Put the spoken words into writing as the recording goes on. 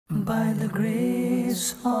By the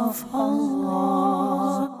grace of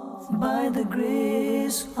Allah, by the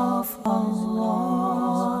grace of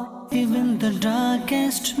Allah, even the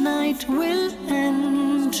darkest night will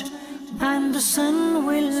end, and the sun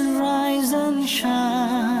will rise and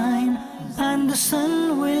shine, and the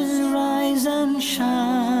sun will rise and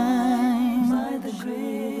shine. By the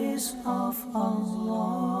grace of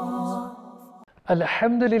Allah.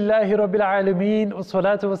 Alhamdulillahi Rabbil Alameen,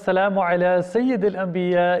 wassalatu wassalamu ala Sayyid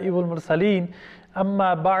al-Anbiya wal Mursaleen,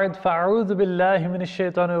 amma ba'd, fa'udhu billahi minash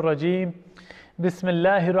shaitanir rajeem,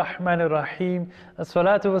 bismillahir rahmanir rahim,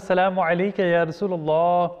 assalatu wassalamu alayka ya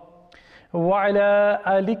Rasulullah, wa ala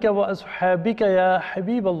alika wa ashabika ya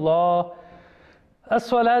Habiballah,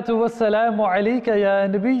 assalatu wassalamu alayka ya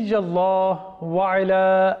Nabiyallah, wa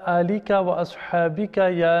ala alika wa ashabika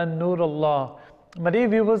ya Nurallah. My dear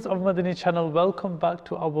viewers of Madani Channel, welcome back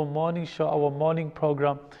to our morning show, our morning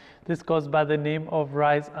program. This goes by the name of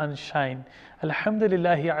Rise and Shine.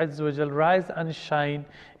 Alhamdulillahi Azza wa Jal, Rise and Shine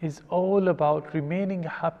is all about remaining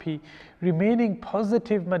happy, remaining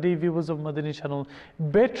positive, my dear viewers of Madani Channel,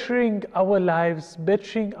 bettering our lives,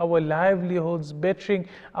 bettering our livelihoods, bettering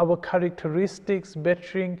our characteristics,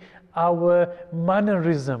 bettering our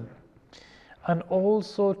mannerism, and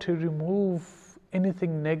also to remove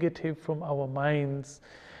anything negative from our minds,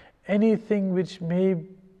 anything which may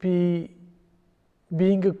be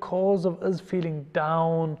being a cause of us feeling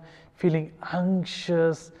down, feeling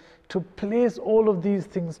anxious, to place all of these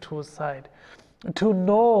things to a side, to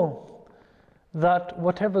know that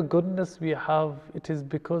whatever goodness we have, it is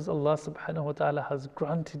because Allah subhanahu wa ta'ala has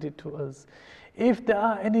granted it to us. If there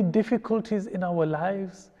are any difficulties in our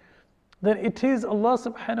lives, then it is Allah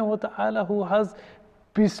subhanahu wa ta'ala who has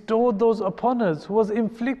bestowed those upon us, who has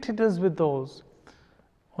inflicted us with those.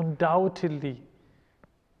 Undoubtedly,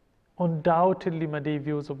 my dear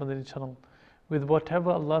viewers of Madani Channel, with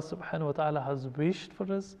whatever Allah subhanahu wa ta'ala has wished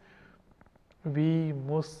for us, we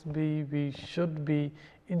must be, we should be,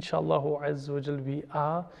 inshallah azza wa jal, we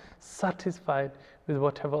are satisfied with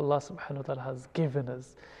whatever Allah subhanahu wa ta'ala has given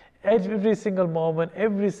us. Every single moment,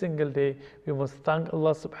 every single day, we must thank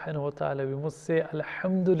Allah subhanahu wa ta'ala. We must say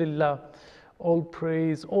Alhamdulillah. All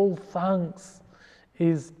praise, all thanks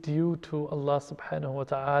is due to Allah subhanahu wa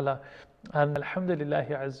ta'ala. And Alhamdulillah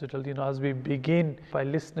Azza wa Jal, as we begin by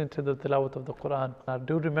listening to the tilawat of the Quran, now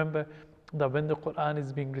do remember that when the Quran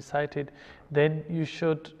is being recited, then you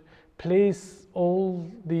should place all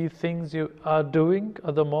the things you are doing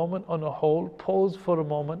at the moment on a hold, pause for a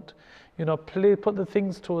moment, put the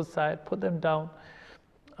things to a side, put them down,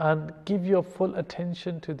 and give your full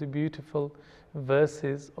attention to the beautiful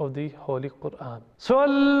verses of the Holy Quran.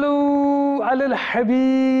 Sallu ala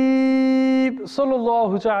al-Habib,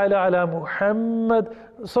 sallallahu ta'ala ala Muhammad,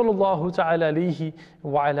 sallallahu ta'ala alayhi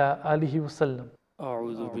wa ala alihi wa sallam.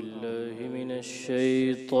 أعوذ بالله من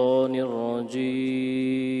الشيطان الرجيم.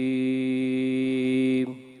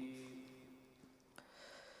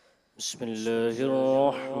 بسم الله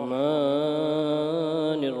الرحمن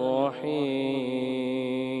الرحيم.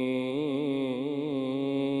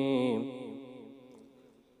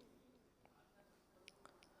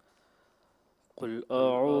 قل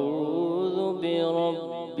أعوذ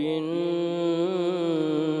برب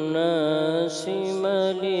الناس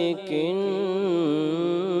ملك الناس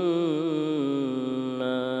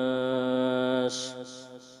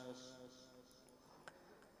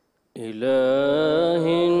إله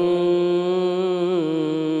الناس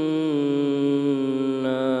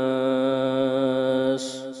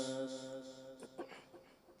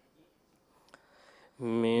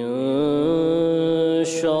من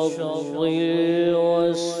شر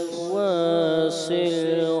الوسواس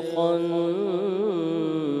الخناس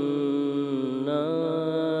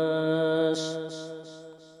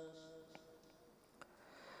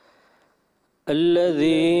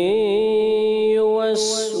الذي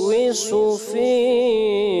يوسوس في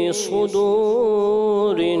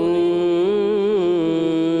صدور الناس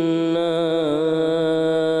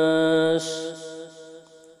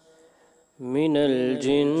من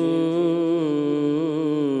الجنة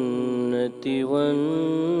والناس.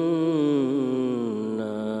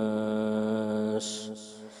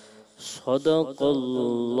 صدق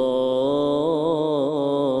الله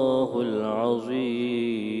العظيم.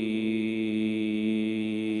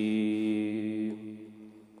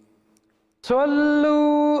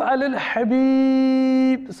 صلوا على الحبيب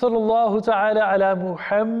sallallahu ta'ala ala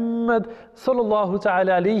Muhammad sallallahu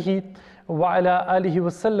ta'ala alayhi wa ala alihi wa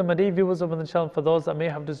sallam. My dear viewers of the channel, for those that may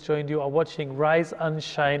have just joined you, are watching Rise and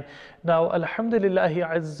Shine. Now, Alhamdulillahi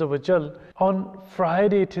Azza wa Jal, on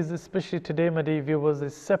Friday, it is especially today, my dear viewers, a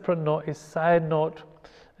separate note, a side note,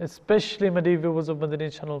 especially my dear viewers of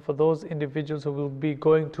Madani Channel, for those individuals who will be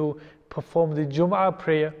going to perform the Jum'ah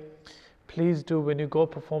prayer, please do, when you go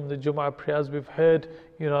perform the Jum'ah prayer, as we've heard,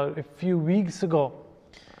 a few weeks ago,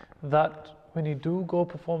 that when you do go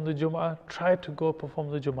perform the Jum'ah, try to go perform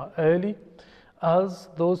the Jum'ah early, as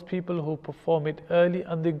those people who perform it early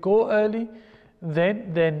and they go early,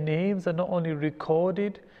 then their names are not only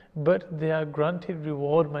recorded, but they are granted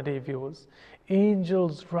reward, my dear viewers.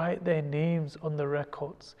 Angels write their names on the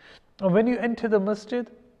records. And when you enter the masjid,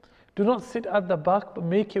 do not sit at the back, but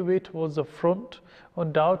make your way towards the front.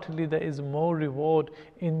 Undoubtedly, there is more reward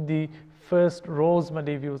in the first rows, my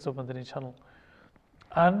dear viewers of Madani Channel.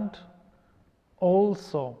 And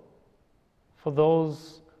also,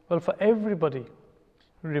 for everybody,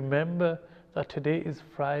 remember that today is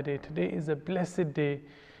Friday. Today is a blessed day.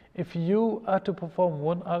 If you are to perform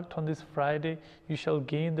one act on this Friday, you shall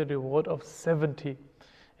gain the reward of 70.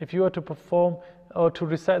 If you are to perform or to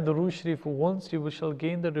recite the Durood Sharif once, you shall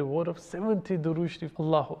gain the reward of 70 Durood Sharif.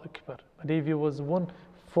 Allahu Akbar. My dear viewers, one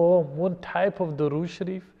type of Durood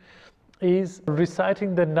Sharif is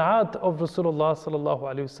reciting the Naat of Rasulullah sallallahu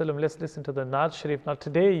alaihi wasallam. Let's listen to the Naat Sharif. Now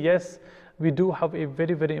today, yes, we do have a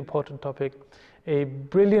very, very important topic, a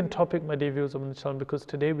brilliant topic, my dear viewers of the channel, because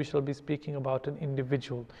today we shall be speaking about an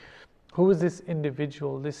individual. Who is this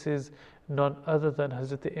individual? This is none other than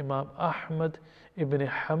Hazrat Imam Ahmad Ibn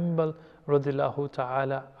Hanbal radillahu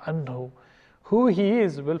ta'ala anhu. Who he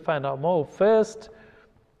is, we'll find out more. First,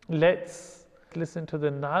 let's listen to the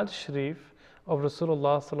Naat Sharif of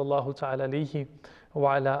Rasulullah sallallahu ta'ala alayhi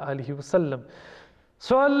wa ala alihi wa sallam.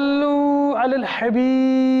 Sallu ala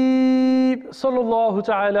al-Habib sallallahu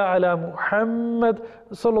ta'ala ala Muhammad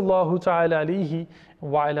sallallahu ta'ala alayhi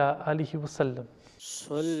wa ala alihi wa sallam.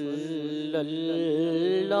 Sallallahu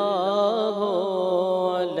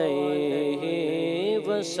alayhi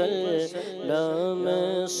wa sallam.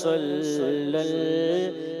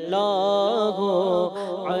 Sallallahu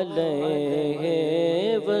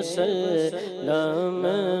alayhi wa sallam.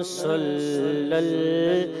 Sallallahu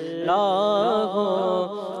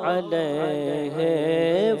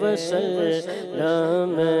alayhi wa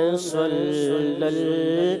sallam. Sallallahu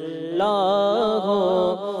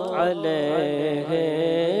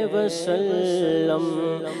alayhi wa sallam.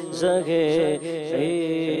 Zage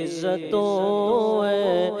izzaton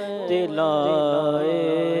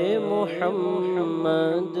tilae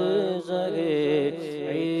Muhammad. Zage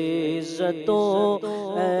izzaton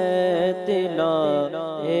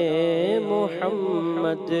tilae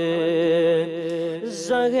Muhammad.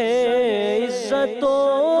 Zage izzaton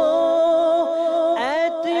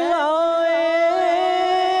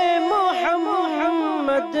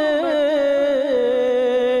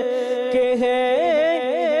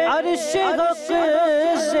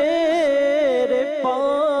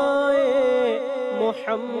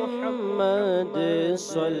Muhammad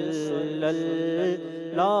sallallahu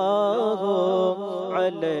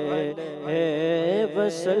alayhi wa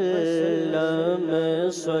sallam.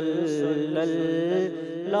 Sallallahu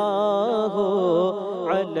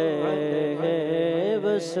alayhi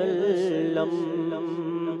wa sallam.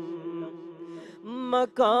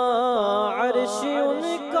 Makaan arsh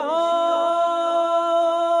unka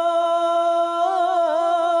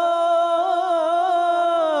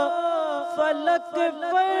falak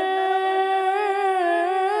farsh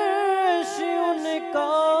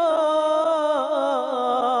unka.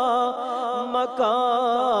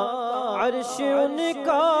 Makaan arsh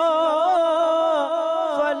unka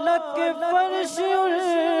falak farsh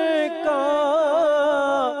unka.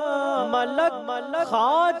 Malak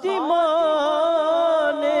khadimane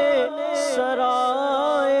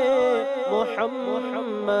saraye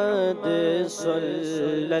Muhammad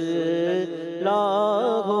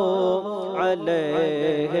sallallahu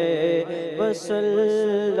alayhi wa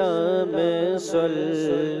sallam.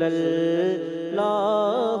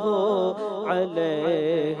 Sallallahu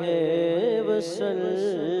alayhi wa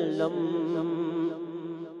sallam.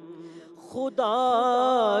 Khuda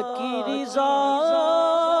ki riza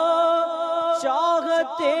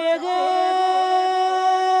चाहते हैं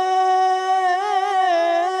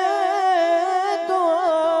तो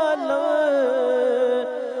आलम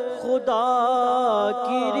खुदा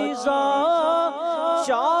की रिजा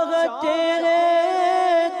चाहते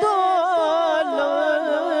हैं तो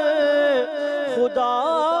आलम खुदा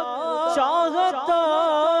चाहता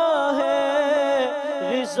है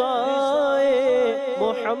रिज़ाए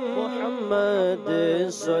मुहम्मद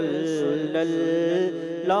सल्लल्लाहु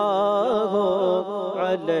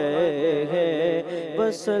अलैहि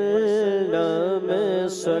वसल्लम.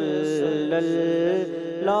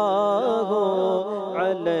 सल्लल्लाहु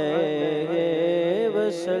अलैहि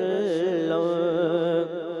वसल्लम.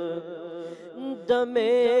 دم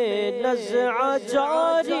نزع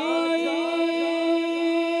جاری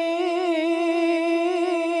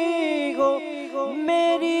ہو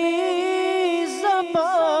میری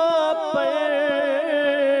زبان پر،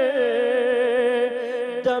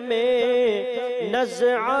 دم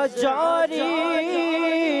نزع جاری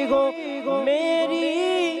ہو میری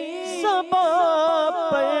زبان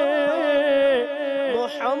پر،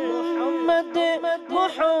 محمد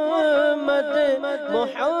محمد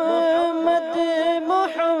محمد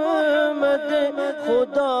محمد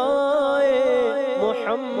خدائے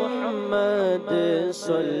محمد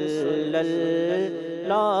صلی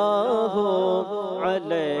اللہ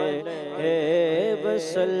علیہ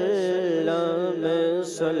وسلم،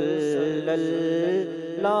 صلی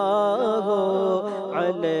اللہ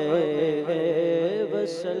علیہ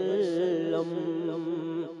وسلم۔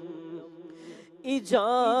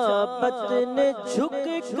 اجابت نے جھک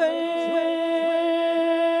کر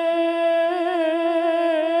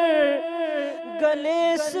گلے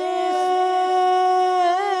سے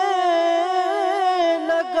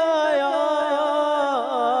لگایا،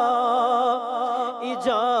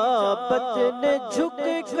 اجابت نے جھک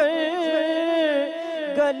کر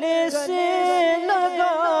گلے سے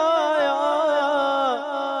لگایا،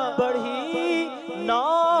 بڑھی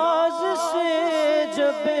ناز سے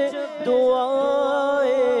جب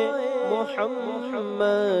دعائے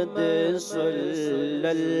محمد صلی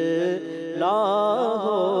اللہ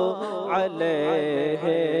علیہ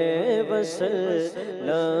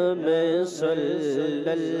وسلم، صلی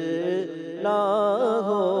اللہ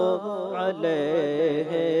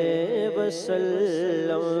علیہ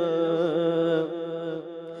وسلم۔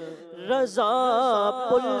 رضا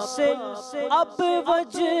پل سے اب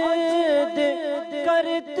وجد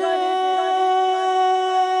کرتے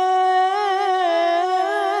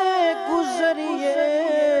گزریے،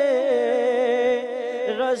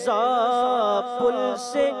 رضا پل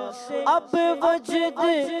سے اب وجد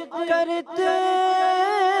کرتے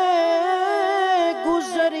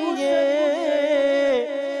گزریے،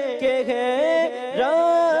 کہ ہے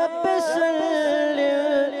رب صلی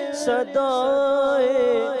صدائے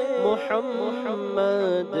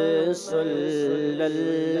محمد صلی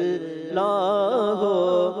اللہ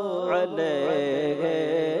علیہ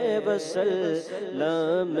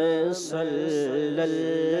وسلم، صلی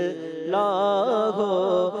اللہ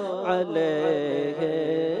علیہ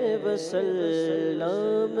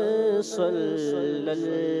وسلم، صلی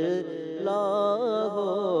اللہ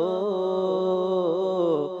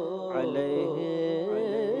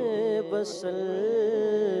علیہ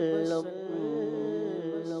وسلم۔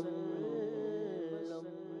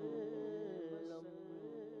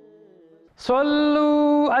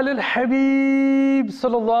 صلوا على الحبيب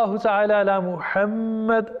صلى الله تعالى على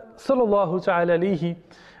Muhammad صلى الله تعالى عليه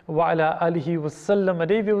وعلى alihi wasallam. My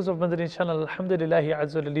dear viewers of Madani Channel, alhamdulillah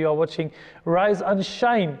azza wa jalla, you are watching Rise and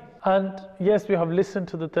Shine. And yes, we have listened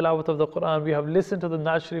to the tilawat of the Quran, we have listened to the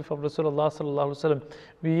Naat Sharif of Rasulullah sallallahu alaihi wasallam.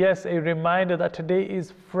 Yes, a reminder that today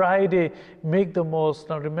is Friday, make the most.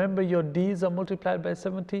 Now remember, your deeds are multiplied by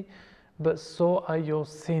 70, but so are your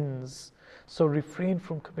sins. So refrain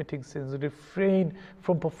from committing sins, refrain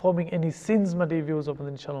from performing any sins, my dear viewers of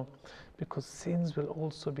the channel, because sins will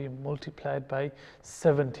also be multiplied by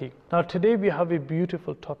 70. Now today we have a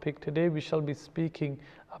beautiful topic. Today we shall be speaking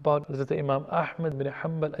about Sayyiduna Imam Ahmad Bin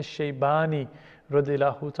Hanbal al-Shaybani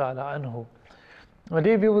radiyallahu ta'ala anhu. My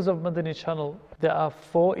dear viewers of Madani Channel, there are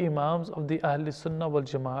 4 Imams of the Ahl Sunnah wal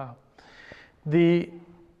Jama'ah. The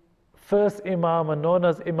first Imam are known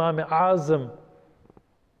as Imam Azam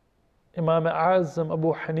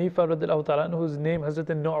Abu Hanifa radiyallahu ta'ala anhu, whose name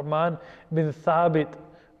Hazrat Nu'man bin Thabit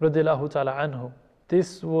radiyallahu ta'ala anhu.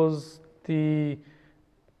 This was the,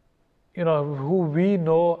 who we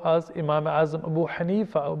know as Imam Azam Abu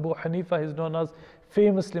Hanifa. Abu Hanifa is known as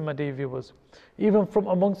famously, my dear viewers. Even from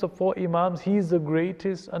amongst the 4 Imams, he is the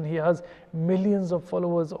greatest and he has millions of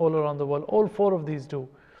followers all around the world. All 4 of these do.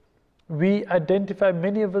 We identify,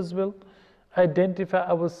 many of us will identify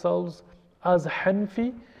ourselves as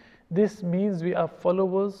Hanfi. This means we are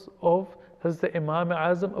followers of Hazrat Imam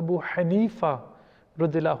Azam Abu Hanifa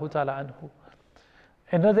radiyallahu ta'ala anhu.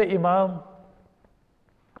 Another Imam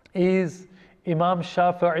is Imam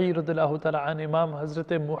Shafi'i radiyallahu ta'ala anhu, Imam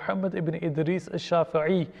Hazrat Muhammad ibn Idris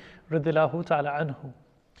al-Shafi'i radiyallahu ta'ala anhu.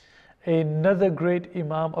 Another great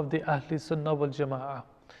Imam of the Ahl Sunnah wal Jama'ah.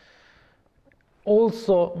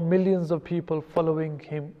 Also millions of people following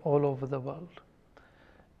him all over the world.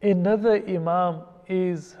 Another Imam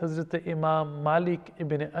is Hazrat Imam Malik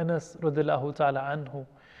ibn Anas radiyallahu ta'ala anhu,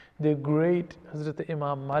 the great Hazrat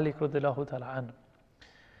Imam Malik radiyallahu ta'ala anhu.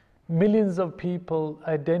 Millions of people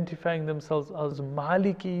identifying themselves as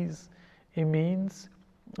Malikis It means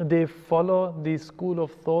they follow the school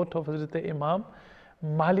of thought of Hazrat Imam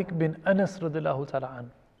Malik bin Anas radiallahu ta'ala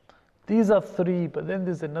an. These are three, but then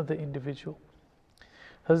there's another individual.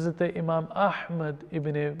 Hazrat Imam Ahmad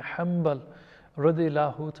ibn Hanbal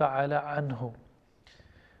radiallahu ta'ala anhu.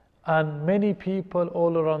 And many people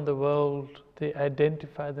all around the world, they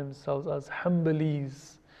identify themselves as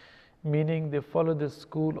Hanbalis, meaning they follow the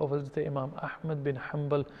school of Hazrat Imam Ahmad bin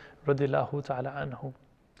Hanbal radiallahu ta'ala anhu.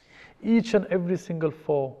 Each and every single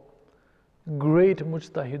four great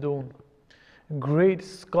mujtahidun, great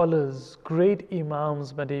scholars, great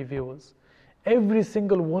imams, my dear viewers, every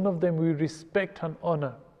single one of them we respect and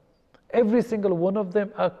honor. Every single one of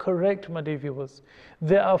them are correct, my dear viewers.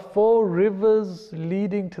 There are four rivers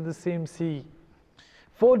leading to the same sea.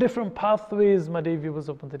 Four different pathways, my dear viewers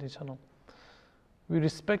of Madani Channel. We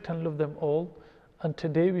respect and love them all. And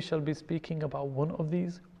today we shall be speaking about one of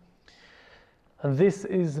these. And this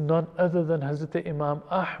is none other than Hazrat Imam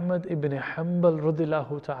Ahmad ibn Hanbal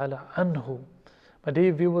radiallahu ta'ala anhu. My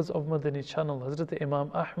dear viewers of Madani Channel, Hazrat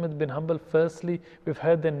Imam Ahmad bin Hanbal, firstly, we've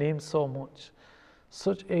heard their name so much.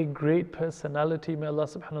 Such a great personality. May Allah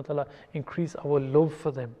subhanahu wa ta'ala increase our love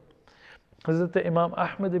for them. Hazrat Imam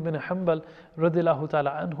Ahmad ibn Hanbal radiallahu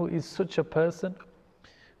ta'ala anhu is such a person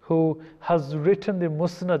who has written the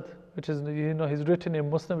Musnad, which is, he's written a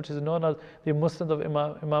Musnad which is known as the Musnad of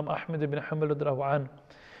Imam Ahmad ibn Hanbal radiallahu anhu.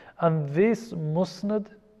 And this Musnad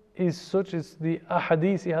is such as the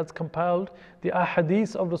ahadith, he has compiled the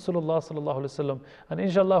ahadith of Rasulullah sallallahu alaihi wasallam. And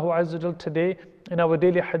inshallah azza wa jal, today in our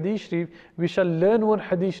daily hadith sharif, we shall learn one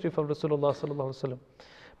hadith sharif of Rasulullah sallallahu alaihi wasallam.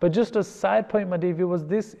 But just a side point, my dear viewers,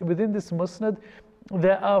 within this musnad,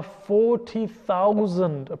 there are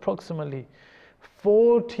 40,000 approximately,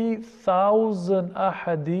 40,000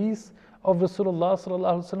 ahadith of Rasulullah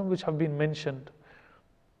sallallahu alaihi wasallam which have been mentioned.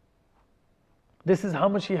 This is how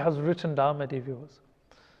much he has written down, my dear viewers.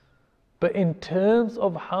 But in terms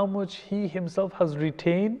of how much he himself has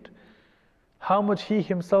retained, how much he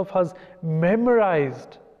himself has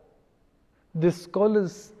memorized, the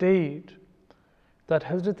scholars state that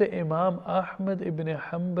Hazrat Imam Ahmad ibn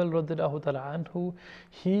Hanbal radiallahu ta'ala anhu,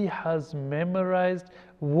 he has memorized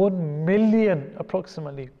 1 million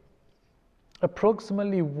approximately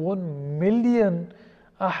 1 million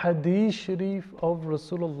ahadith sharif of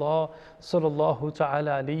Rasulullah sallallahu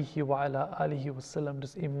ta'ala alayhi wa ala alihi wasallam.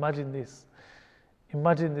 Just imagine this,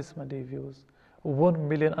 my dear viewers, 1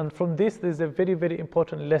 million. And from this there's a very, very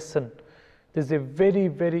important lesson. There's a very,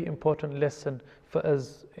 very important lesson for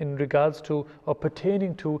us in regards to or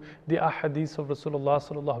pertaining to the ahadith of Rasulullah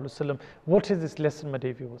sallallahu alaihi wasallam. What is this lesson, my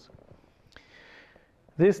dear viewers?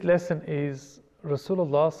 This lesson is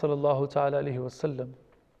Rasulullah sallallahu ta'ala alayhi wasallam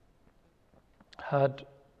had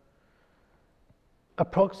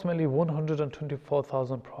approximately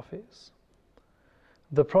 124,000 prophets.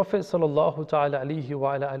 The Prophet sallallahu ta'ala alayhi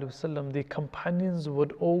wa alayhi wasallam, the companions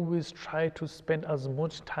would always try to spend as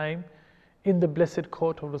much time in the blessed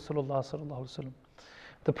court of Rasulullah sallallahu alaihi wasallam.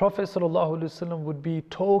 The Prophet sallallahu alaihi wasallam would be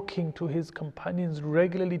talking to his companions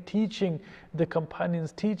regularly, teaching the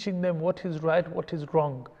companions, teaching them what is right, what is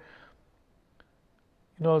wrong.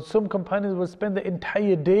 Some companions would spend the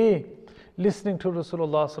entire day listening to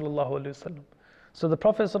Rasulullah sallallahu alaihi wasallam. So the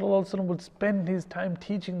Prophet sallallahu alaihi wasallam would spend his time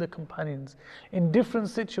teaching the companions. In different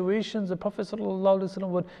situations, the Prophet sallallahu alaihi wasallam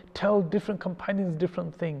would tell different companions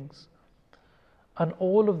different things. And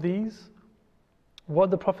all of these,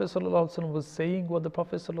 what the Prophet ﷺ was saying, what the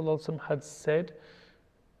Prophet ﷺ had said,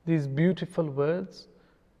 these beautiful words,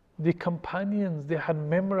 the companions, they had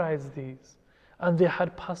memorized these and they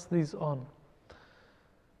had passed these on.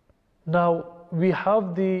 Now, we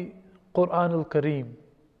have the Quran al-Kareem,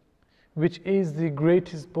 which is the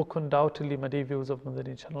greatest book undoubtedly, my dear viewers of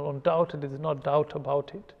Madani Channel. Undoubtedly, there's no doubt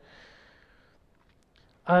about it.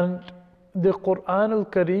 And the Quran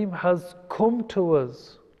al-Kareem has come to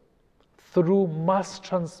us through mass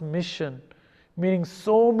transmission, meaning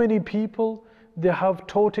so many people, they have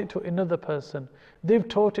taught it to another person. They've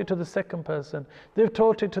taught it to the second person. They've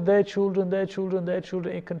taught it to their children, their children, their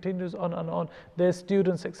children. It continues on and on, their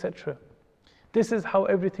students, etc. This is how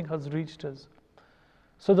everything has reached us.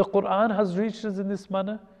 So the Quran has reached us in this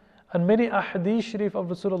manner, and many ahadith sharif of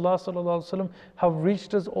Rasulullah sallallahu alaihi wasallam have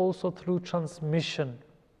reached us also through transmission.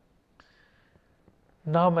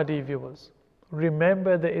 Now, my dear viewers,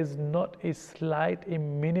 remember there is not a slight, a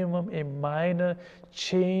minimum, a minor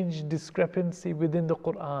change, discrepancy within the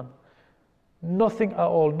Quran. Nothing at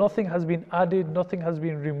all. Nothing has been added, nothing has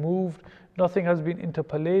been removed, nothing has been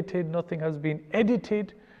interpolated, nothing has been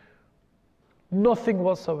edited, nothing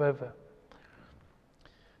whatsoever.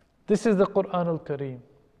 This is the Quran al-Kareem.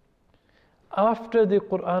 After the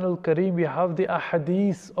Quran al-Kareem, we have the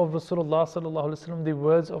ahadith of Rasulullah sallallahu alaihi wasallam, the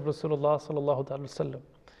words of Rasulullah sallallahu alaihi wasallam.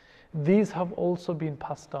 These have also been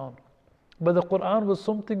passed down. But the Quran was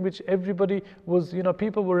something which everybody was,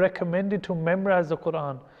 people were recommended to memorize the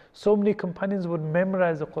Quran. So many companions would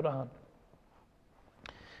memorize the Quran.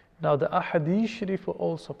 Now the ahadith sharif were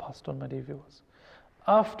also passed on, my dear viewers.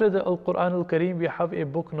 After the Quran al-Kareem, we have a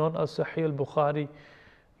book known as Sahih al-Bukhari,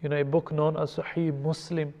 a book known as Sahih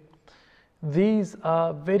Muslim. These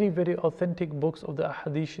are very, very authentic books of the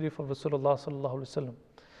ahadith sharif of Rasulullah sallallahu alaihi wasallam.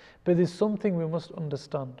 But there's something we must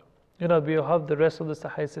understand. We have the rest of the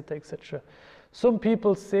Sahih Sittah, etc. Some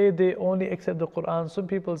people say they only accept the Quran. Some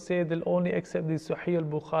people say they'll only accept the Sahih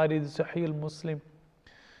al-Bukhari, the Sahih al-Muslim.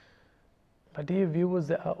 My dear viewers,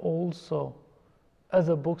 there are also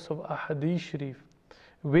other books of ahadith sharif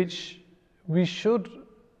which we should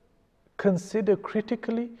consider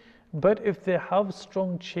critically, but if they have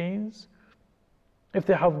strong chains, if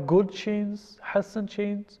they have good chains, Hasan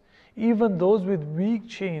chains, even those with weak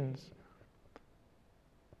chains,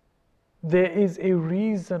 there is a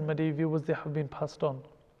reason, my dear viewers, they have been passed on.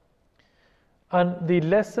 And the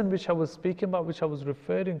lesson which I was speaking about, which I was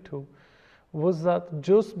referring to, was that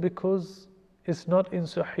just because it's not in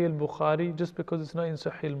Sahih al-Bukhari, just because it's not in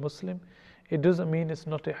Sahih al-Muslim, it doesn't mean it's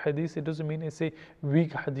not a hadith, it doesn't mean it's a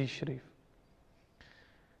weak hadith sharif.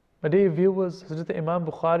 My dear viewers, Hazrat Imam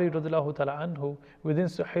Bukhari radiallahu ta'ala anhu, within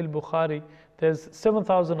Sahih al-Bukhari, there's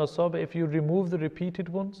 7,000 or so, but if you remove the repeated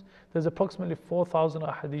ones, there's approximately 4,000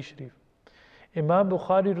 ahadith sharif. Imam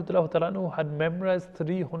Bukhari radiallahu ta'ala anhu had memorized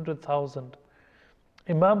 300,000.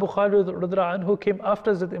 Imam Bukhari radiallahu anhu came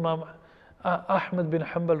after Hazrat Imam Ahmad Bin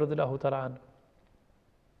Hanbal radiallahu ta'ala anhu.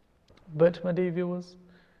 But my dear viewers,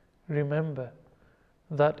 remember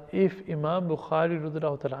that if Imam Bukhari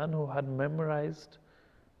radiallahu ta'ala anhu had memorized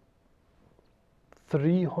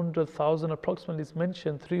 300,000, approximately is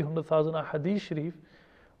mentioned 300,000 ahadith sharif,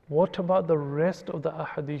 what about the rest of the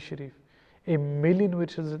ahadith sharif? 1,000,000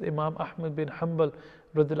 which is Imam Ahmad bin Hanbal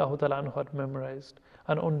radiallahu ta'ala anhu had memorized.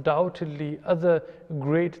 And undoubtedly other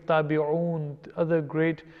great tabi'un, other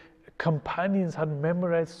great companions had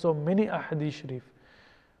memorized so many ahadith sharif.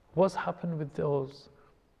 What's happened with those?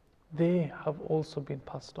 They have also been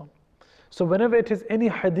passed on. So whenever it is any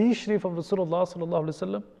hadith sharif of Rasulullah sallallahu alaihi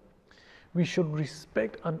wasallam, we should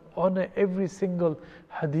respect and honor every single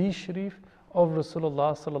hadith sharif of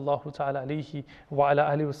Rasulullah sallallahu ta'ala alayhi wa ala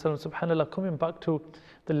alihi wa sallam. Subhanallah, coming back to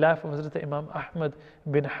the life of Hazrat Imam Ahmad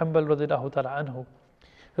bin Hanbal radiallahu ta'ala anhu.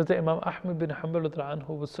 Hazrat Imam Ahmad bin Hanbal radiallahu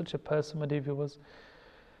anhu was such a person, my dear viewers,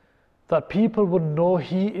 that people would know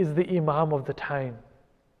he is the Imam of the time.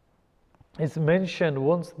 It's mentioned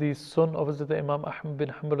once the son of Hazrat Imam Ahmad bin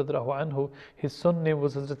Hanbal radiallahu anhu, his son name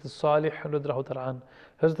was Hazrat Salih radiallahu ta'ala anhu.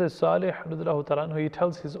 Hazrat Salih radiallahu ta'ala anhu, he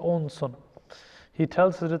tells his own son, he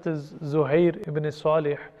tells Hazrat Zuhair ibn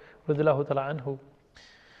Salih radiallahu ta'ala anhu,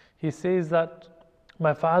 he says that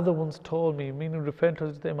my father once told me, meaning referring to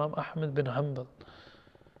Hazrat Imam Ahmad bin Hanbal.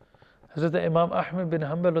 Hazrat Imam Ahmad bin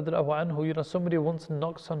Hanbal radiallahu anhu, somebody once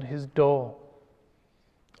knocks on his door,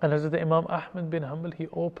 and Hazrat Imam Ahmad bin Hanbal, he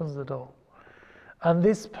opens the door. And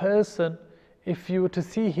this person, if you were to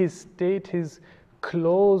see his state, his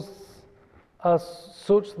clothes are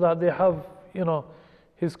such that they have,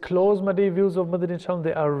 his clothes, my dear viewers of Madani Channel,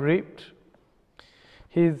 they are ripped.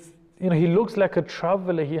 He looks like a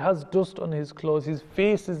traveler. He has dust on his clothes. His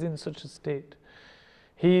face is in such a state.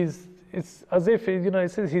 It's as if,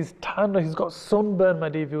 it says he's tanned or he's got sunburn, my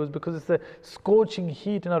dear viewers, because it's the scorching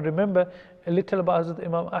heat. And I remember a little about Hazrat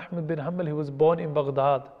Imam Ahmad bin Hanbal. He was born in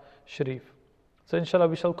Baghdad Sharif. So inshallah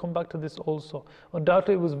we shall come back to this also.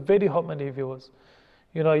 Undoubtedly it was very hot, my dear viewers.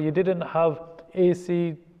 You didn't have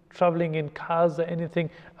AC, traveling in cars or anything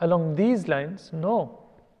along these lines. No.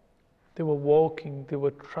 They were walking, they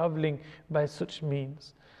were traveling by such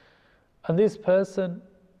means. And this person,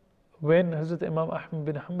 when Hazrat Imam Ahmad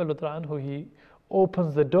bin Hanbal, he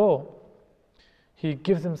opens the door, he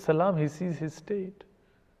gives him salam, he sees his state.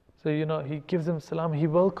 So, he gives him salam, he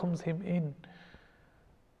welcomes him in.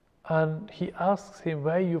 And he asks him,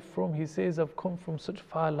 where are you from? He says, I've come from such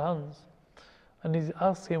far lands. And he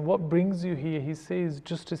asks him, what brings you here? He says,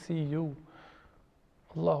 just to see you.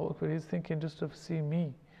 Allahu Akbar, he's thinking, just to see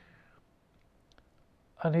me.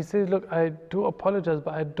 And he says, look, I do apologize,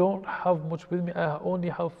 but I don't have much with me. I only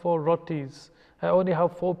have 4 rotis. I only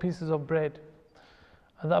have 4 pieces of bread.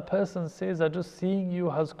 And that person says, just seeing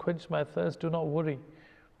you has quenched my thirst. Do not worry.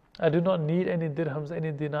 I do not need any dirhams,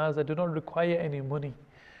 any dinars. I do not require any money.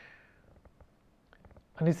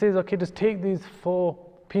 And he says, okay, just take these 4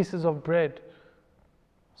 pieces of bread.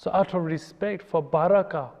 So out of respect for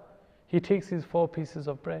barakah, he takes his 4 pieces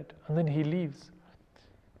of bread and then he leaves.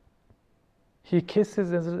 He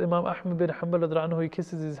kisses Imam Ahmad bin Hanbal radhiyallahu anhu, he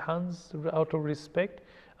kisses his hands out of respect,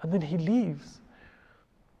 and then he leaves.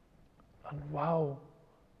 And wow,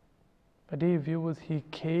 my dear viewers, he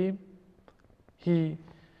came, he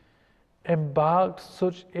embarked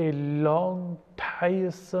such a long,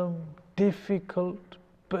 tiresome, difficult,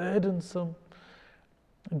 burdensome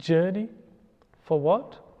journey for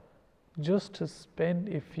what? Just to spend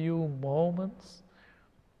a few moments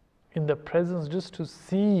in the presence, just to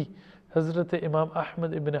see Hazrat Imam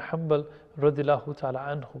Ahmad ibn Hanbal radhiyallahu ta'ala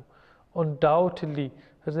anhu. Undoubtedly,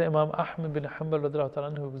 Hazrat Imam Ahmad bin Hanbal radhiyallahu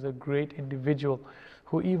ta'ala anhu was a great individual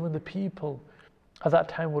who even the people at that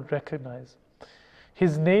time would recognize.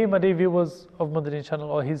 His name, my dear viewers of Madani Channel,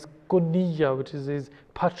 or his kunniya, which is his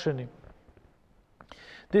patronym,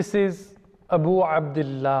 this is Abu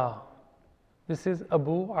Abdullah. This is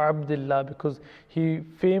Abu Abdullah because he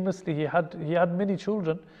famously, he had many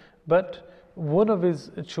children, but one of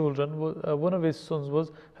his children, one of his sons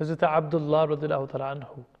was Hazrat Abdullah radhiyallahu ta'ala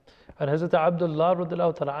anhu. And Hazrat Abdullah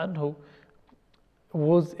radhiyallahu ta'ala anhu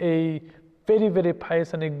was a very, very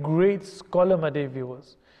pious and a great scholar, my dear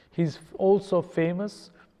viewers. He's also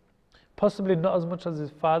famous, possibly not as much as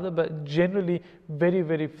his father, but generally very,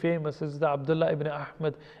 very famous as the Abdullah ibn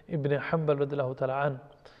Ahmad ibn Hanbal radhiyallahu ta'ala anhu.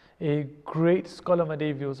 A great scholar, my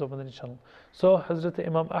dear viewers of Madani Channel. So Hazrat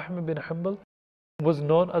Imam Ahmad bin Hanbal was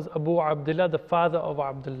known as Abu Abdullah, the father of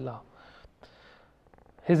Abdullah.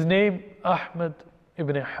 His name, Ahmad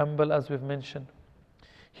ibn Hanbal, as we've mentioned.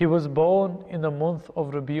 He was born in the month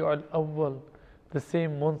of Rabi'ul Awwal, the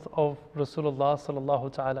same month of Rasulullah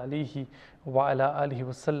sallallahu ta'ala alayhi wa ala alihi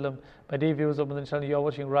wasallam. My dear viewers of Madani Channel, you are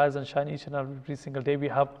watching Rise and Shine each and every single day. We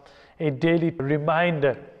have a daily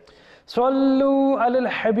reminder. Sallu ala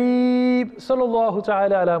al-Habib sallallahu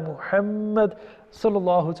ta'ala ala Muhammad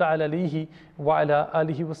sallallahu ta'ala alayhi wa ala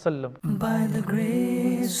alihi wasallam. By the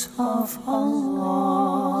grace of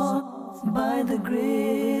Allah, by the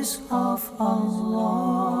grace of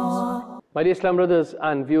Allah. My dear Islam brothers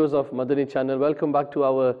and viewers of Madani Channel, welcome back to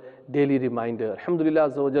our daily reminder. Alhamdulillah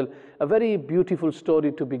Azza wa Jal, a very beautiful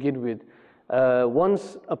story to begin with.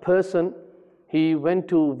 Once a person, he went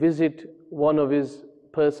to visit one of his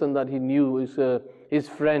person that he knew, his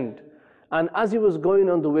friend. And as he was going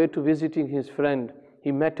on the way to visiting his friend,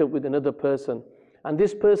 he met up with another person. And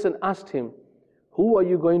this person asked him, who are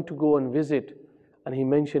you going to go and visit? And he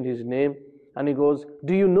mentioned his name. And he goes,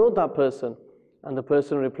 do you know that person? And the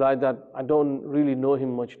person replied that, I don't really know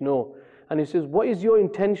him much, no. And he says, what is your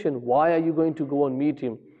intention? Why are you going to go and meet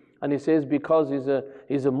him? And he says, because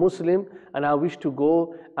he's a Muslim, and I wish to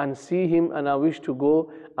go and see him, and I wish to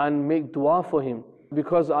go and make dua for him,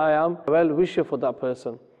 because I am a well-wisher for that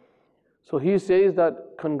person. So he says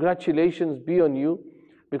that, congratulations be on you,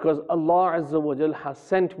 because Allah Azza wa Jal has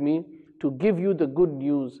sent me to give you the good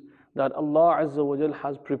news that Allah Azza wa Jal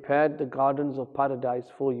has prepared the gardens of paradise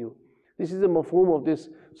for you. This is the mafhum of this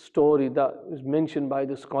story that is mentioned by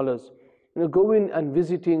the scholars. Going and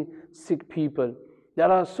visiting sick people. There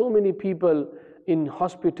are so many people in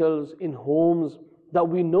hospitals, in homes that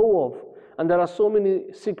we know of. And there are so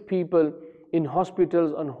many sick people in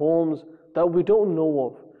hospitals and homes that we don't know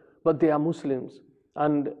of. But they are Muslims.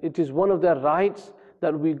 And it is one of their rights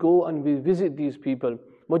that we go and we visit these people.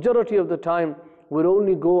 Majority of the time, we'll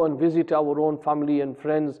only go and visit our own family and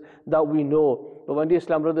friends that we know. But my dear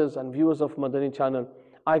Islam brothers and viewers of Madani Channel,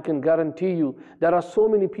 I can guarantee you, there are so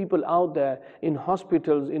many people out there in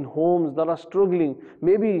hospitals, in homes that are struggling.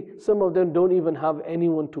 Maybe some of them don't even have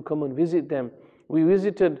anyone to come and visit them. We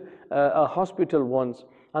visited a hospital once,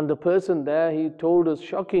 and the person there, he told us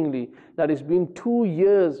shockingly that it's been 2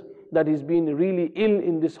 years that he's been really ill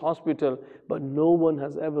in this hospital, but no one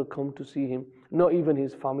has ever come to see him, not even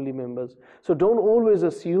his family members. So don't always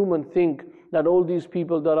assume and think that all these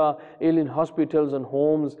people that are ill in hospitals and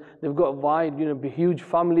homes, they've got wide, huge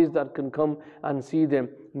families that can come and see them.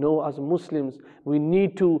 No, as Muslims, we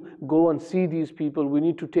need to go and see these people. We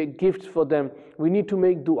need to take gifts for them. We need to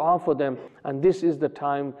make dua for them. And this is the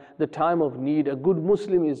time of need. A good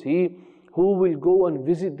Muslim is he who will go and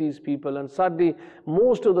visit these people. And sadly,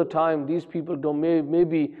 most of the time, these people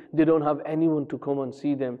maybe they don't have anyone to come and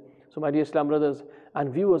see them. So my dear Islam brothers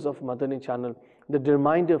and viewers of Madani Channel, the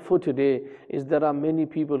reminder for today is there are many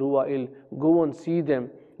people who are ill. Go and see them.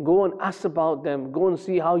 Go and ask about them. Go and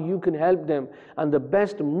see how you can help them. And the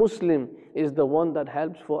best Muslim is the one that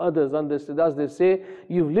helps for others. And as they say,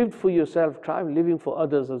 you've lived for yourself, try living for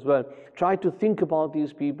others as well. Try to think about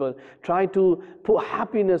these people. Try to put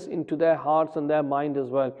happiness into their hearts and their mind as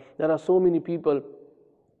well. There are so many people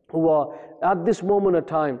who are at this moment of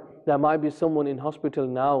time, there might be someone in hospital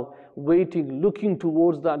now waiting, looking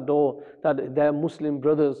towards that door that their Muslim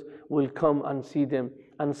brothers will come and see them.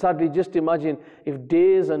 And sadly, just imagine if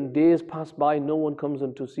days and days pass by, no one comes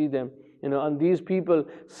in to see them. And these people,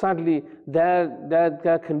 sadly,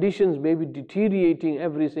 their conditions may be deteriorating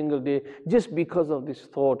every single day just because of this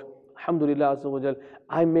thought. Alhamdulillah Azza wa Jal,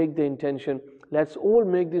 I make the intention. Let's all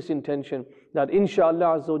make this intention that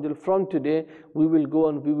inshallah Azza wa Jal, from today we will go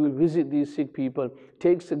and we will visit these sick people,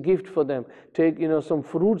 take a gift for them, take some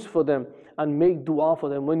fruits for them, and make dua for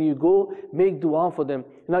them. When you go, make dua for them.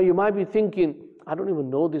 Now you might be thinking, I don't even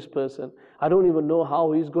know this person. I don't even know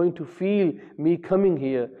how he's going to feel me coming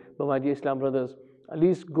here. But my dear Islam brothers, at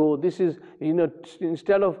least go. This is,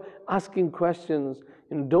 instead of asking questions,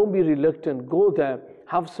 don't be reluctant. Go there.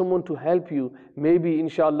 Have someone to help you. Maybe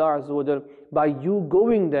inshallah Azza wa Jal, by you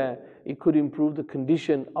going there, it could improve the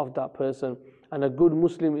condition of that person. And a good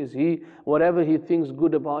Muslim is he, whatever he thinks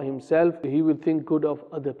good about himself, he will think good of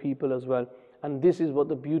other people as well. And this is what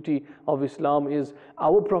the beauty of Islam is.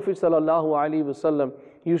 Our Prophet ﷺ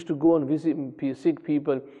used to go and visit sick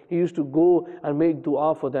people. He used to go and make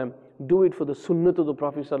dua for them. Do it for the sunnah of the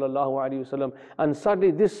Prophet ﷺ. And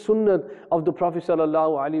sadly, this sunnah of the Prophet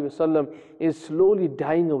ﷺ is slowly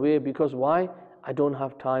dying away. Because why? I don't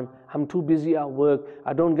have time. I'm too busy at work.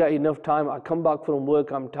 I don't get enough time. I come back from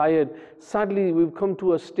work, I'm tired. Sadly, we've come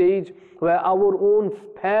to a stage where our own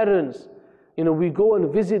parents, we go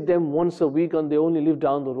and visit them once a week and they only live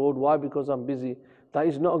down the road. Why? Because I'm busy. That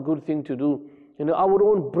is not a good thing to do. Our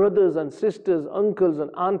own brothers and sisters, uncles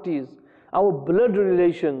and aunties, our blood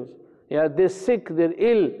relations, they're sick, they're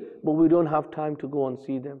ill, but we don't have time to go and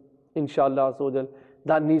see them. Inshallah,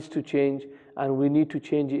 that needs to change, and we need to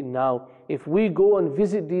change it now. If we go and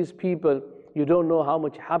visit these people, you don't know how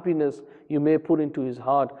much happiness you may put into his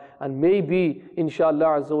heart. And maybe,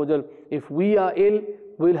 inshallah, if we are ill,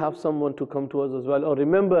 we'll have someone to come to us as well. Or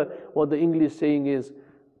remember what the English saying is,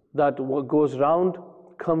 that what goes round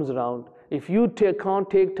comes round. If you can't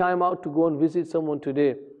take time out to go and visit someone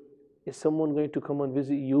today, is someone going to come and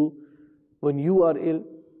visit you when you are ill?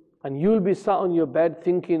 And you'll be sat on your bed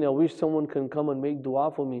thinking, I wish someone can come and make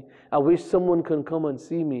dua for me. I wish someone can come and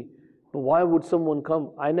see me. But why would someone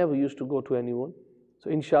come? I never used to go to anyone.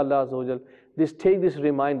 So inshallah, take this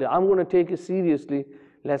reminder. I'm going to take it seriously.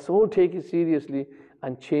 Let's all take it seriously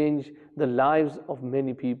and change the lives of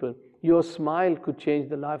many people. Your smile could change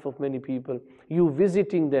the life of many people. You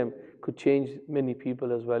visiting them could change many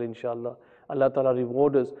people as well, inshallah. Allah Ta'ala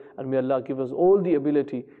reward us, and may Allah give us all the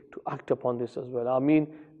ability to act upon this as well. Ameen.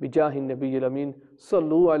 Bijahin Nabiyil Ameen.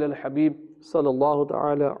 Sallu ala al-Habib. Sallallahu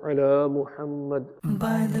ta'ala ala Muhammad.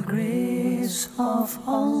 By the grace of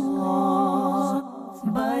Allah,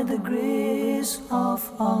 by the grace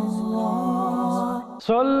of Allah.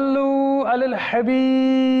 Sallu ala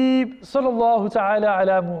al-Habib. Sallallahu ta'ala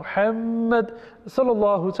ala Muhammad.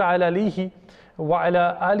 Sallallahu ta'ala alayhi wa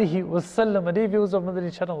ala alihi wa sallam. Dear viewers of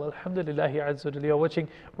Madani Channel, Alhamdulillahi Azza wa Jalla, you are watching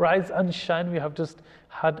Rise and Shine. We have just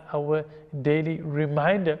had our daily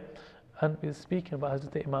reminder, and we're speaking about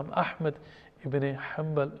Hazrat Imam Ahmad Ibn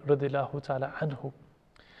Hanbal radiyallahu ta'ala anhu.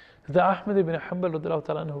 The Ahmad Ibn Hanbal radiyallahu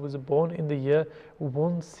ta'ala anhu was born in the year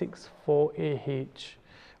 164 AH,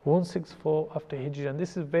 164 after Hijri. And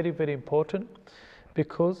this is very, very important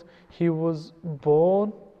because he was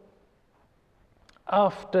born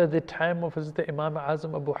after the time of Hazrat Imam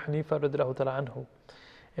Azam Abu Hanifa radiyallahu ta'ala anhu.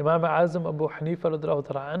 Imam Azam Abu Hanifa radiyallahu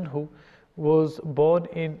ta'ala anhu was born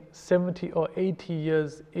in 70 or 80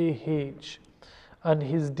 years AH, and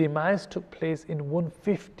his demise took place in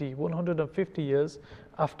 150 years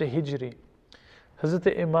after Hijri.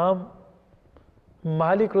 Hazrat Imam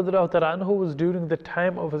Malik radiyallahu ta'ala anhu was during the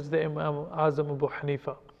time of Hazrat Imam Azam Abu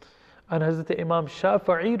Hanifa, and Hazrat Imam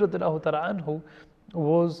Shafi'i radiyallahu ta'ala anhu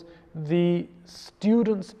was the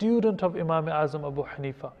student of Imam Azam Abu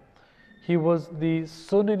Hanifa. He was the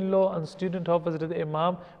son-in-law and student of Hazrat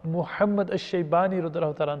Imam Muhammad al-Shaybani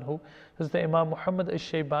radiyallahu ta'ala anhu. Hazrat Imam Muhammad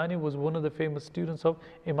al-Shaybani was one of the famous students of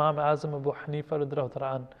Imam Azam Abu Hanifa radiyallahu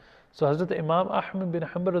ta'ala anhu. So Hazrat Imam Ahmad bin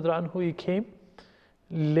Hanbal radiyallahu anhu, he came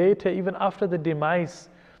later, even after the demise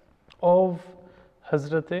of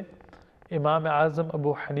Hazrat Imam Azam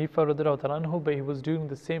Abu Hanifa radiyallahu ta'ala anhu, but he was during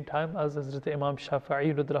the same time as Hazrat Imam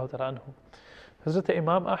Shafi'i radiyallahu ta'ala anhu. Hazrat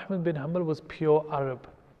Imam Ahmad bin Hanbal was pure Arab.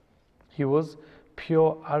 He was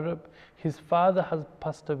pure Arab. His father has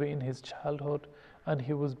passed away in his childhood, and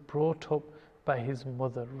he was brought up by his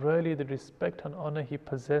mother. Really, the respect and honor he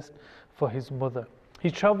possessed for his mother.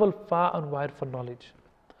 He traveled far and wide for knowledge.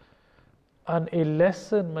 And a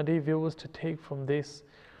lesson, my dear viewers, to take from this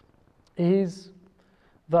is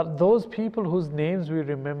that those people whose names we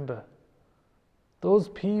remember, those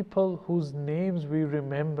people whose names we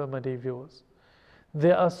remember, my dear viewers.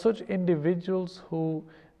 There are such individuals who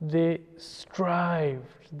they strived,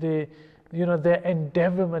 their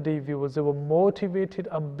endeavor, my dear viewers, they were motivated,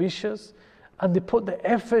 ambitious, and they put the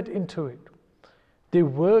effort into it. They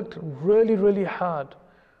worked really, really hard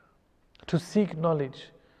to seek knowledge,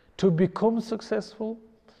 to become successful,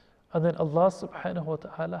 and then Allah subhanahu wa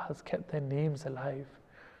ta'ala has kept their names alive.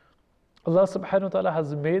 Allah subhanahu wa ta'ala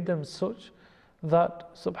has made them such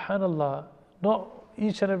that, subhanallah, not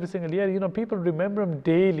each and every single year, people remember them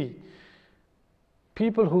daily.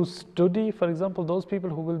 People who study, for example, those people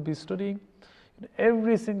who will be studying,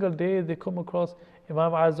 every single day they come across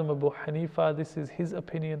Imam Azam Abu Hanifa, this is his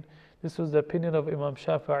opinion. This was the opinion of Imam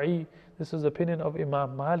Shafi'i. This was the opinion of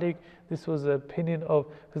Imam Malik. This was the opinion of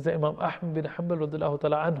Imam Ahmad Bin Hanbal radiyallahu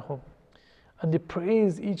ta'ala anhum. And they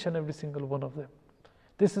praise each and every single one of them.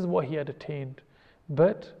 This is what he had attained.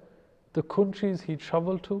 But the countries he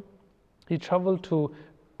traveled to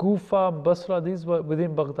Kufa, Basra, these were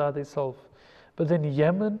within Baghdad itself. But then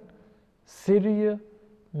Yemen, Syria,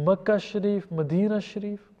 Makkah Sharif, Medina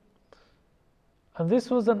Sharif. And this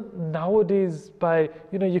wasn't nowadays by,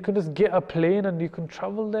 you can just get a plane and you can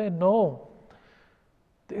travel there. No.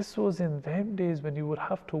 This was in them days when you would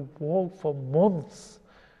have to walk for months.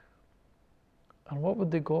 And what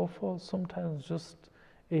would they go for? Sometimes just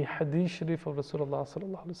a hadith sharif of Rasulullah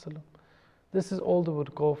sallallahu alaihi wasallam. This is all they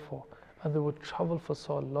would go for. And they would travel for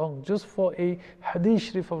so long just for a hadith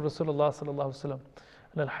sharif of Rasulullah sallallahu alaihi wasallam.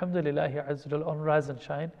 And alhamdulillah, Azza on Rise and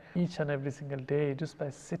Shine, each and every single day, just by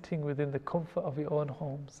sitting within the comfort of your own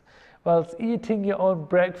homes, whilst eating your own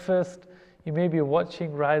breakfast, you may be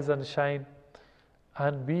watching Rise and Shine,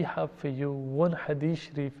 and we have for you one hadith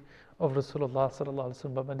sharif of Rasulullah sallallahu alaihi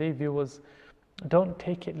wasallam. But my dear viewers, don't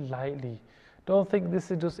take it lightly. Don't think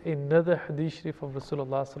this is just another hadith sharif of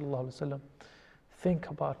Rasulullah sallallahu alaihi wasallam. Think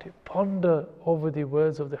about it. Ponder over the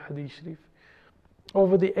words of the hadith sharif,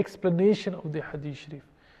 over the explanation of the hadith sharif.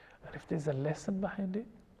 And if there's a lesson behind it,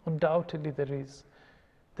 undoubtedly there is.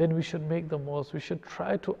 Then we should make the most. We should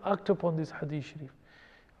try to act upon this hadith sharif.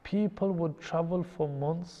 People would travel for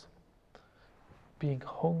months, being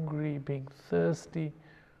hungry, being thirsty,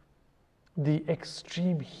 the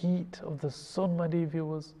extreme heat of the sun, my dear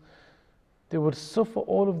viewers. They would suffer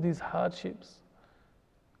all of these hardships,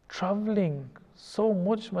 traveling so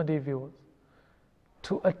much, my dear viewers,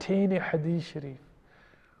 to attain a hadith sharif.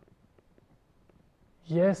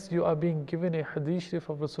 Yes, you are being given a hadith sharif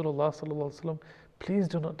of Rasulullah sallallahu alaihi wasallam. Please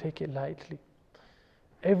do not take it lightly.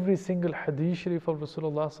 Every single hadith sharif of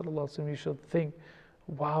Rasulullah sallallahu alaihi wasallam, you should think,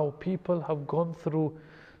 wow, people have gone through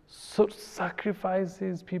such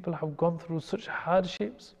sacrifices, people have gone through such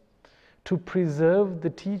hardships to preserve the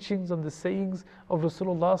teachings and the sayings of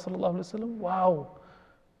Rasulullah sallallahu alaihi wasallam. Wow.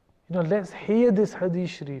 Let's hear this hadith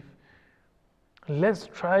sharif. Let's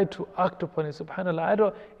try to act upon it. SubhanAllah, I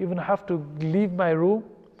don't even have to leave my room.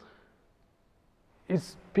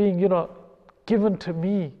 It's being, given to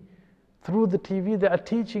me through the TV. They are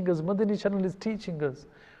teaching us. Madani Channel is teaching us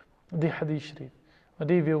the hadith sharif. My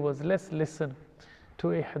dear viewers, let's listen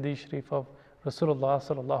to a hadith sharif of Rasulullah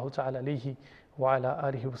sallallahu ta'ala alayhi wa ala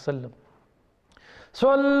alihi wa sallam.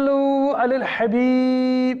 Sallu ala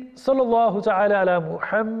al-Habib sallallahu ta'ala ala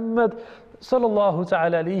Muhammad sallallahu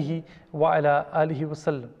ta'ala alayhi wa ala alihi wa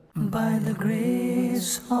sallam. By the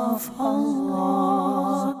grace of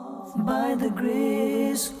Allah, by the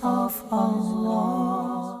grace of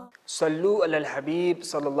Allah. Sallu ala al-Habib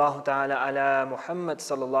sallallahu ta'ala ala Muhammad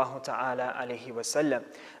sallallahu ta'ala alayhi wa sallam.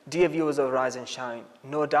 Dear viewers of Rise and Shine,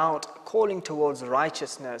 no doubt calling towards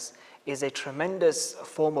righteousness is a tremendous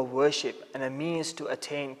form of worship and a means to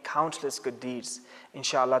attain countless good deeds.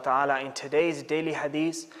 Inshallah ta'ala, in today's daily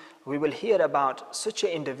hadith, we will hear about such an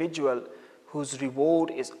individual whose reward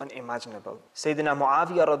is unimaginable. Sayyiduna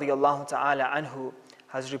Muawiyah radiyallahu ta'ala anhu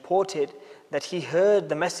has reported that he heard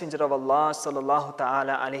the Messenger of Allah sallallahu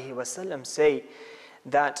ta'ala alayhi wasallam say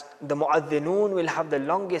that the mu'adhdhinun will have the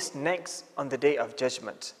longest necks on the day of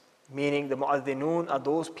judgment. Meaning the mu'adhdhinun are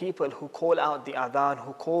those people who call out the adhan,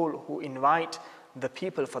 who invite the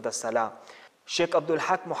people for the salah. Sheikh Abdul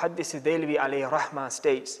Haq Muhaddis Delvi alayhi rahmah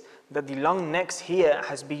states that the long necks here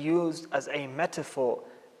has been used as a metaphor,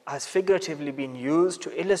 has figuratively been used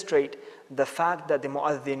to illustrate the fact that the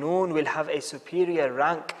mu'adhdhinun will have a superior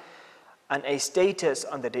rank and a status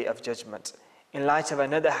on the day of judgment. In light of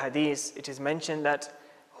another hadith, it is mentioned that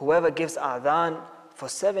whoever gives adhan for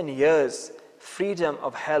 7 years, freedom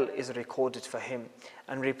of hell is recorded for him.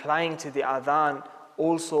 And replying to the adhan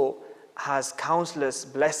also has countless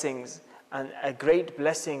blessings, and a great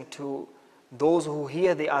blessing to those who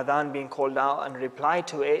hear the adhan being called out and reply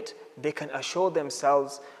to it, they can assure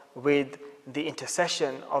themselves with the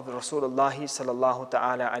intercession of Rasulullah sallallahu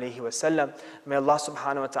ta'ala alayhi wasallam. May Allah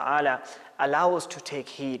subhanahu wa ta'ala allow us to take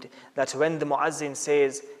heed that when the muazzin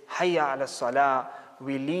says hayya ala salah,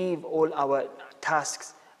 we leave all our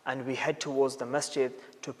tasks and we head towards the masjid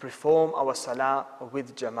to perform our salah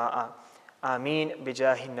with jama'ah. Ameen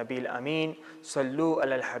bijahi nabil ameen. Sallu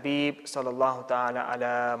ala al-habib sallallahu ta'ala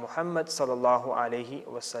ala Muhammad sallallahu alayhi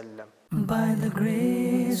wasallam. By the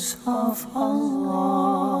grace of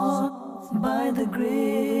Allah, by the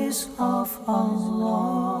grace of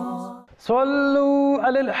Allah. Sallu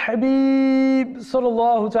ala al-habib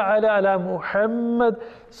sallallahu ta'ala ala Muhammad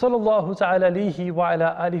sallallahu ta'ala alayhi wa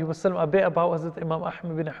ala alihi wasallam. A bit about Hazrat Imam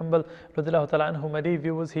Ahmad bin Hanbal radiyallahu ta'ala anhu. My dear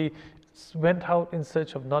viewers, he went out in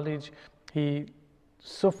search of knowledge. He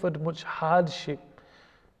suffered much hardship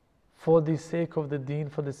for the sake of the deen,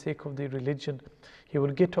 for the sake of the religion. He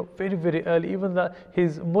would get up very, very early. Even that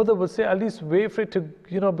his mother would say, at least wait for it to,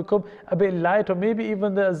 become a bit light, or maybe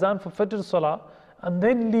even the azan for Fajr Salah, and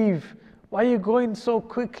then leave. Why are you going so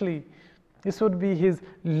quickly? This would be his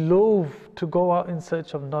love to go out in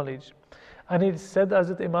search of knowledge. And it said that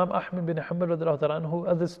Hazrat Imam Ahmad bin Hanbal anhu,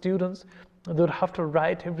 other students, they would have to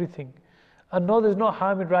write everything. And no, there's no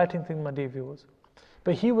harm in writing things, my dear viewers.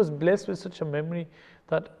 But he was blessed with such a memory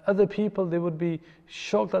that other people, they would be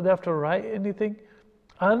shocked that they have to write anything.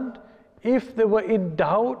 And if they were in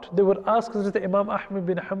doubt, they would ask Hazrat Imam Ahmad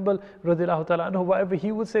bin Hanbal radiyallahu ta'ala anhu, whatever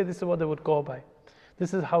he would say, this is what they would go by.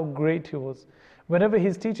 This is how great he was. Whenever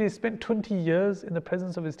his teacher, he spent 20 years in the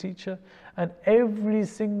presence of his teacher, and every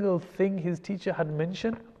single thing his teacher had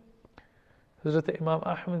mentioned, Hazrat Imam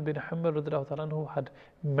Ahmad bin Hanbal radiyallahu ta'ala anhu had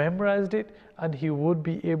memorized it, and he would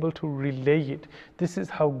be able to relay it. This is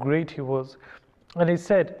how great he was. And he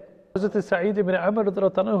said, Hazrat Sa'id ibn Amr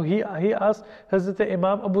radiyallahu ta'ala anhu, he asked Hazrat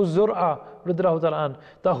Imam Abu Zur'a radiyallahu ta'ala anhu,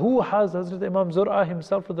 that who has, Hazrat Imam Zur'a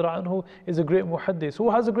himself radiyallahu anhu is a great muhaddis.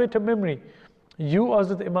 Who has a greater memory? You,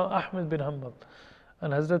 Hazrat Imam Ahmad bin Hanbal.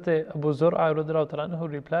 And Hazrat Abu Zur'a radiyallahu ta'ala anhu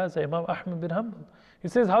replies, Imam Ahmad bin Hanbal. He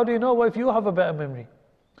says, how do you know? Well, if you have a better memory.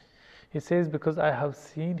 He says, because I have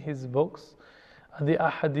seen his books, and the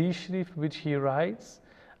ahadith sharif which he writes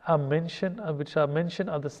are mentioned, and which are mentioned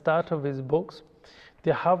at the start of his books.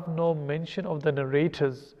 They have no mention of the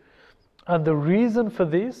narrators. And the reason for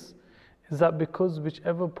this is that because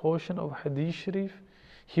whichever portion of hadith sharif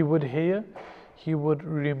he would hear, he would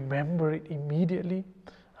remember it immediately.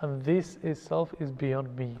 And this itself is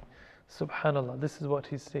beyond me. Subhanallah, this is what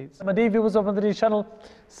he states. My dear viewers of Madani Channel,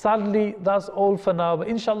 sadly that's all for now. But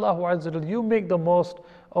inshallah, you make the most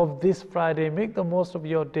of this Friday, make the most of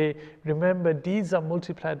your day. Remember, deeds are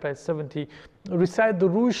multiplied by 70. Recite the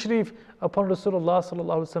Durood Sharif upon Rasulullah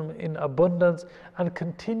sallallahu alaihi wasallam in abundance, and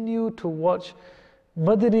continue to watch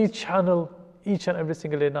Madani Channel each and every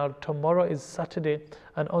single day. Now, tomorrow is Saturday,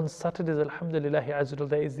 and on Saturdays, alhamdulillah,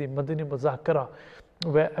 there is the Madani Muzakara,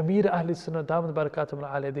 where Amir Ahl Sunnah, Damat Barakatum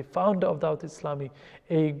Alayhi, the founder of Dawat Islami,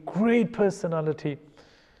 a great personality,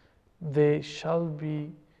 they shall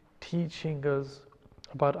be teaching us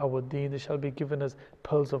about our deen. They shall be giving us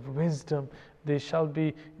pearls of wisdom. They shall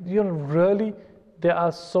be, really, there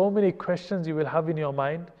are so many questions you will have in your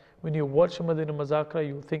mind. When you watch Madani Muzakara,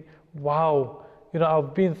 you think, wow,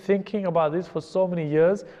 I've been thinking about this for so many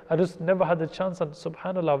years. I just never had the chance, and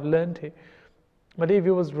subhanAllah, I've learned it. But if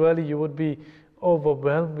it was really, you would be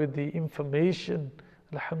overwhelmed with the information,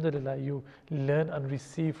 alhamdulillah, you learn and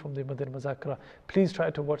receive from the Madani Muzakara. Please try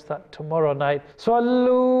to watch that tomorrow night.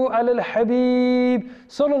 Sallu ala al-habib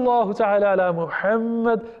sallallahu ta'ala ala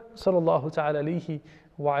Muhammad sallallahu ta'ala alayhi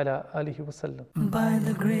wa ala alihi wasallam. By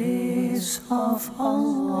the grace of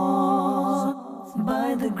Allah,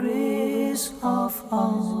 by the grace of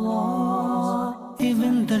Allah,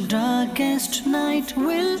 even the darkest night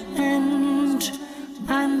will end,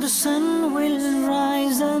 and the sun will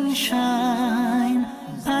rise and shine,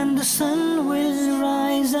 and the sun will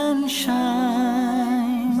rise and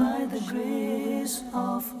shine. By the grace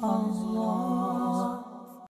of Allah.